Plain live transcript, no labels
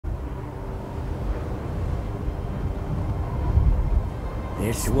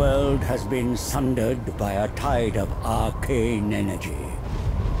This world has been sundered by a tide of arcane energy.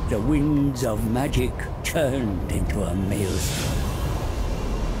 The winds of magic churned into a maelstrom.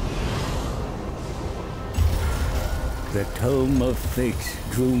 The Tome of Fate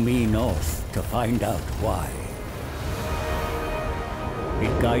drew me north to find out why.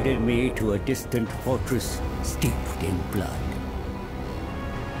 It guided me to a distant fortress steeped in blood.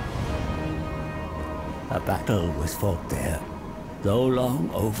 A battle was fought there. Though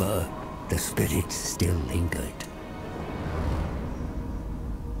long over, the spirits still lingered.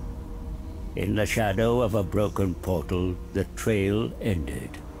 In the shadow of a broken portal, the trail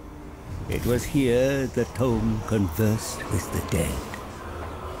ended. It was here the tome conversed with the dead.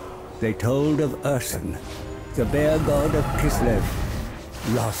 They told of Urson, the bear god of Kislev,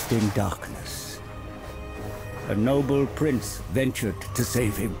 lost in darkness. A noble prince ventured to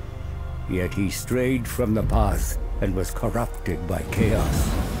save him, yet he strayed from the path and was corrupted by chaos.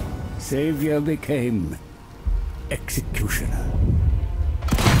 Savior became executioner.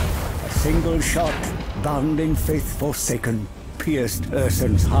 A single shot, bound in faith forsaken, pierced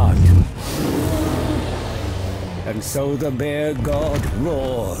Urson's heart. And so the bear god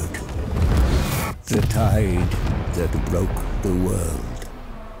roared. The tide that broke the world.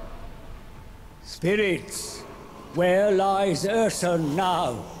 Spirits, where lies Urson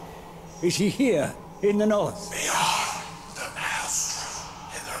now? Is he here in the north? Beyond the maelstrom,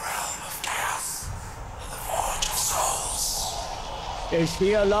 in the realm of chaos, in the forge of souls. Is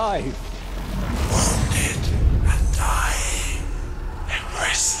he alive? Wounded and dying,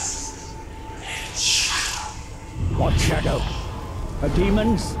 imprisoned in shadow. What shadow? A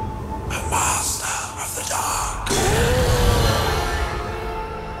demon's? A master of the dark.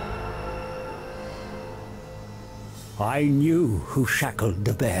 I knew who shackled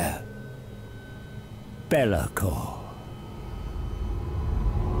the bear. Belacor.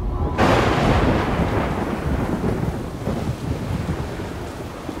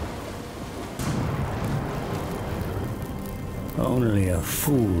 Only a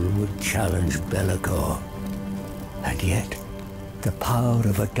fool would challenge Belacor. And yet, the power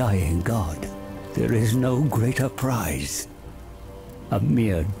of a dying god, there is no greater prize. A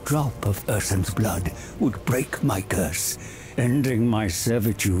mere drop of Urson's blood would break my curse, ending my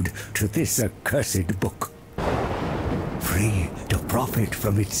servitude to this accursed book. Free to profit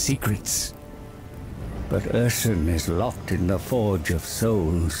from its secrets. But Urson is locked in the Forge of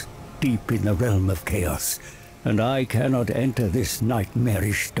Souls, deep in the realm of chaos, and I cannot enter this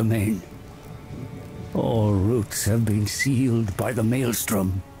nightmarish domain. All routes have been sealed by the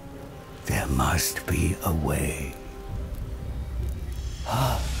maelstrom. There must be a way.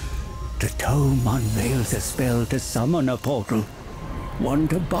 The tome unveils a spell to summon a portal, one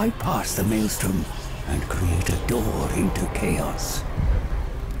to bypass the maelstrom and create a door into chaos.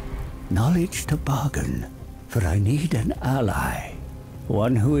 Knowledge to bargain, for I need an ally,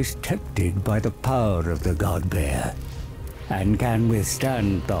 one who is tempted by the power of the god bear and can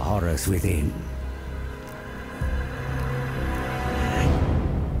withstand the horrors within.